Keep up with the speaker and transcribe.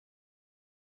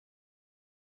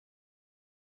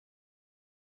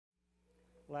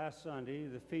last Sunday,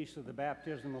 the Feast of the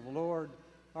Baptism of the Lord,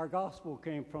 our gospel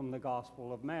came from the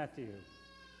Gospel of Matthew.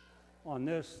 On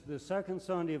this, the second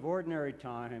Sunday of Ordinary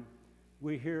Time,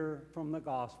 we hear from the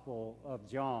Gospel of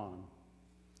John.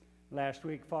 Last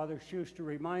week, Father Schuster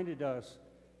reminded us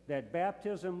that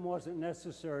baptism wasn't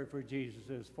necessary for Jesus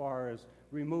as far as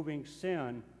removing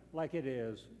sin like it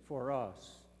is for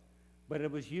us, but it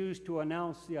was used to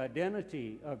announce the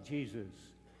identity of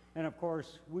Jesus. And of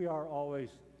course, we are always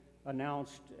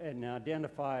announced and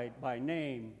identified by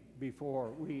name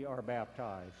before we are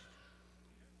baptized.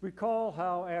 Recall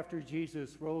how after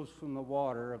Jesus rose from the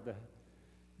water,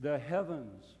 the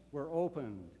heavens were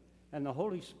opened, and the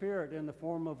Holy Spirit in the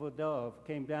form of a dove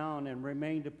came down and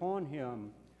remained upon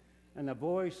him, and the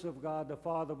voice of God the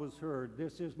Father was heard,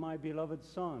 "This is my beloved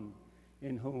Son,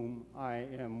 in whom I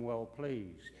am well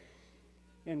pleased."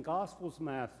 In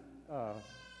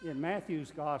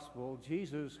Matthew's Gospel,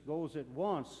 Jesus goes at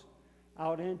once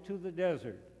out into the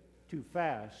desert to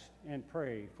fast and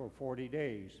pray for 40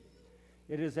 days.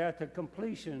 It is at the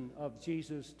completion of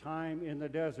Jesus' time in the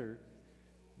desert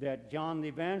that John the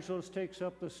Evangelist takes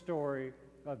up the story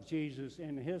of Jesus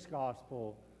in his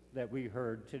Gospel that we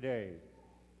heard today.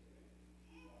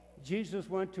 Jesus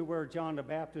went to where John the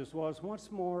Baptist was once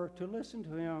more to listen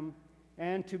to him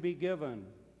and to be given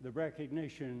the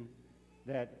recognition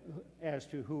that as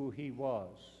to who he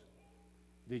was.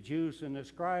 The Jews and the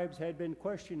scribes had been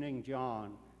questioning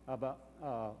John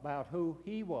about who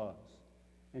he was,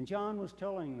 and John was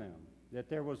telling them that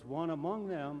there was one among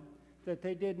them that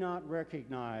they did not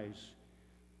recognize,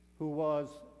 who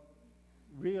was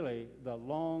really the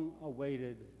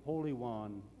long-awaited Holy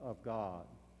One of God.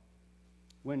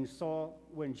 When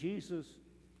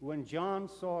John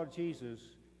saw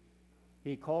Jesus,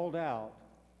 he called out,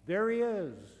 "There he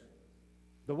is,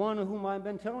 the one whom I've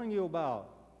been telling you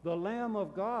about, the Lamb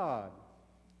of God."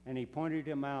 And he pointed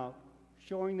him out,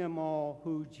 showing them all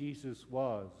who Jesus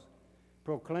was,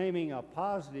 proclaiming a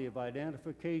positive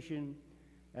identification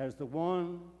as the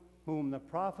one whom the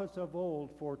prophets of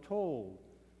old foretold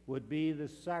would be the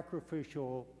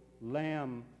sacrificial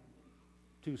lamb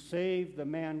to save the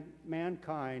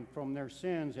mankind from their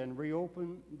sins and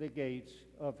reopen the gates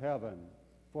of heaven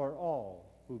for all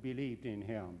who believed in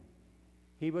him.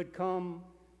 He would come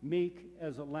meek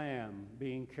as a lamb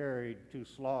being carried to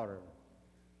slaughter,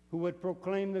 who would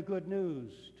proclaim the good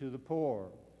news to the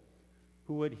poor,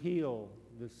 who would heal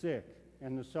the sick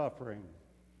and the suffering,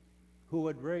 who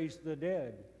would raise the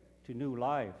dead to new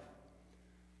life,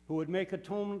 who would make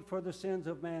atonement for the sins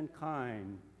of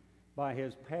mankind by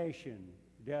his passion,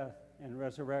 death, and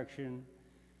resurrection,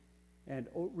 and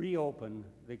reopen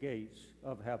the gates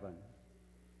of heaven.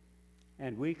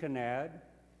 And we can add,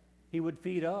 he would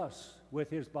feed us with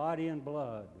his body and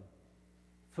blood,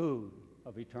 food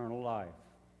of eternal life.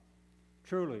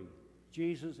 Truly,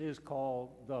 Jesus is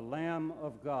called the Lamb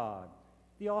of God,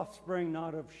 the offspring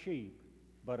not of sheep,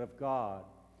 but of God,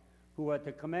 who at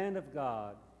the command of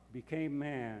God became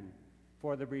man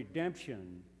for the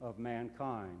redemption of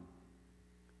mankind.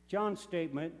 John's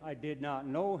statement, "I did not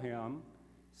know him,"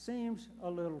 seems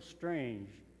a little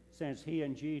strange since he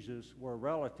and Jesus were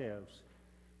relatives.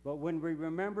 But when we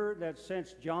remember that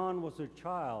since John was a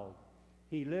child,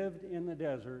 he lived in the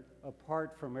desert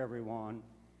apart from everyone,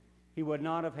 he would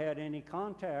not have had any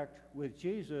contact with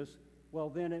Jesus,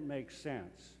 well, then it makes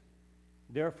sense.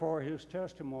 Therefore, his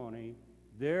testimony,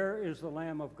 "There is the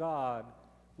Lamb of God,"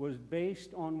 was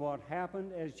based on what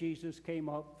happened as Jesus came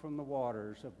up from the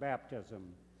waters of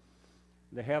baptism.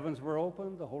 The heavens were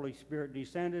opened, the Holy Spirit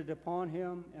descended upon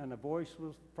him, and a voice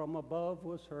from above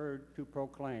was heard to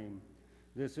proclaim,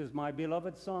 "This is my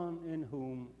beloved Son, in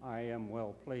whom I am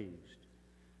well pleased."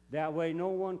 That way, no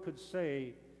one could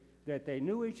say that they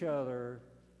knew each other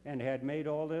and had made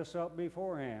all this up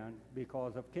beforehand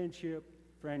because of kinship,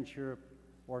 friendship,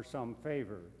 or some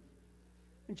favor.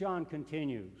 And John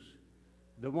continues,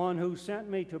 "The one who sent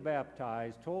me to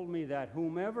baptize told me that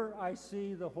whomever I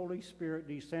see the Holy Spirit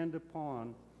descend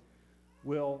upon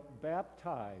will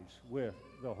baptize with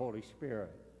the Holy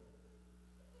Spirit."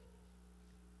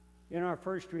 In our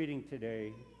first reading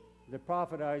today, the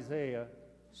prophet Isaiah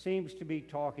seems to be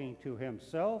talking to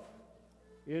himself,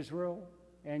 Israel,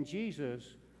 and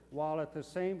Jesus, while at the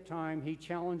same time he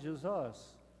challenges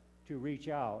us to reach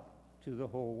out to the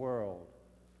whole world.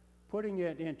 Putting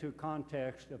it into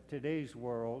context of today's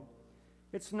world,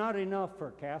 it's not enough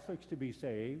for Catholics to be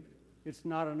saved. It's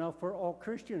not enough for all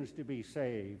Christians to be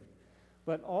saved.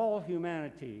 But all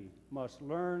humanity must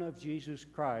learn of Jesus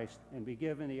Christ and be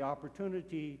given the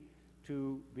opportunity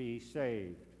to be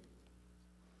saved.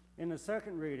 In the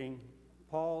second reading,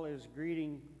 Paul is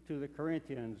greeting to the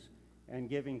Corinthians and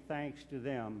giving thanks to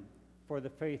them for the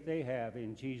faith they have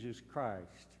in Jesus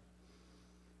Christ.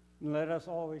 And let us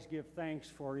always give thanks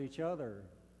for each other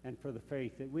and for the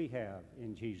faith that we have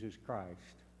in Jesus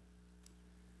Christ.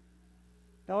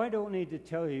 Now, I don't need to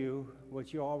tell you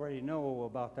what you already know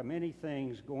about the many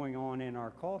things going on in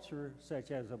our culture,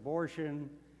 such as abortion,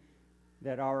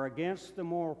 that are against the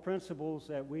moral principles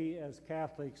that we as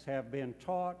Catholics have been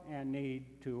taught and need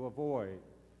to avoid.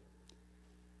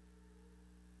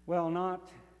 While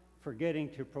not forgetting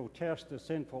to protest the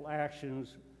sinful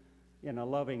actions in a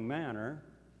loving manner,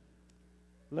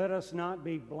 let us not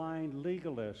be blind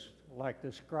legalists like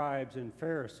the scribes and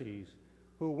Pharisees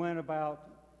who went about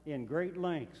in great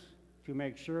lengths to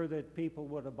make sure that people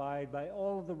would abide by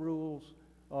all of the rules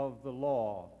of the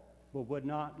law, but would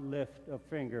not lift a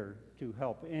finger to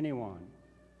help anyone,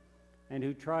 and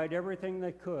who tried everything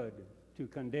they could to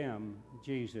condemn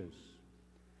Jesus.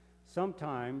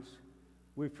 Sometimes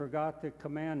we forget the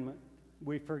commandment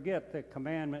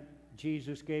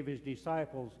Jesus gave his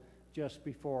disciples just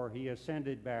before he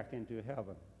ascended back into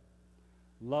heaven.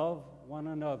 Love one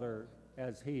another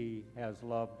as he has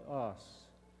loved us.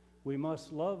 We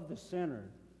must love the sinner,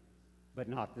 but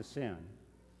not the sin.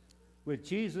 With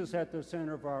Jesus at the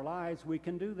center of our lives, we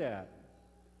can do that.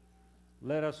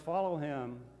 Let us follow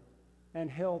him and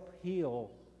help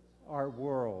heal our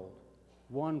world,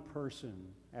 one person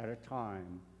at a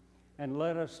time. And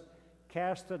let us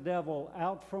cast the devil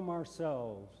out from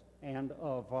ourselves and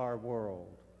of our world.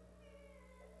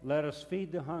 Let us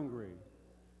feed the hungry,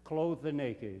 clothe the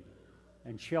naked,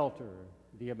 and shelter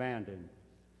the abandoned.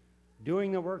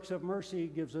 Doing the works of mercy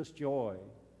gives us joy.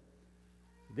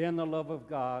 Then the love of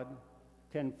God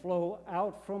can flow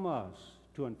out from us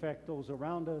to infect those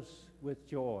around us with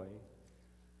joy.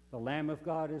 The Lamb of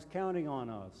God is counting on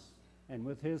us, and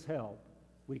with his help,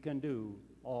 we can do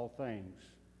all things.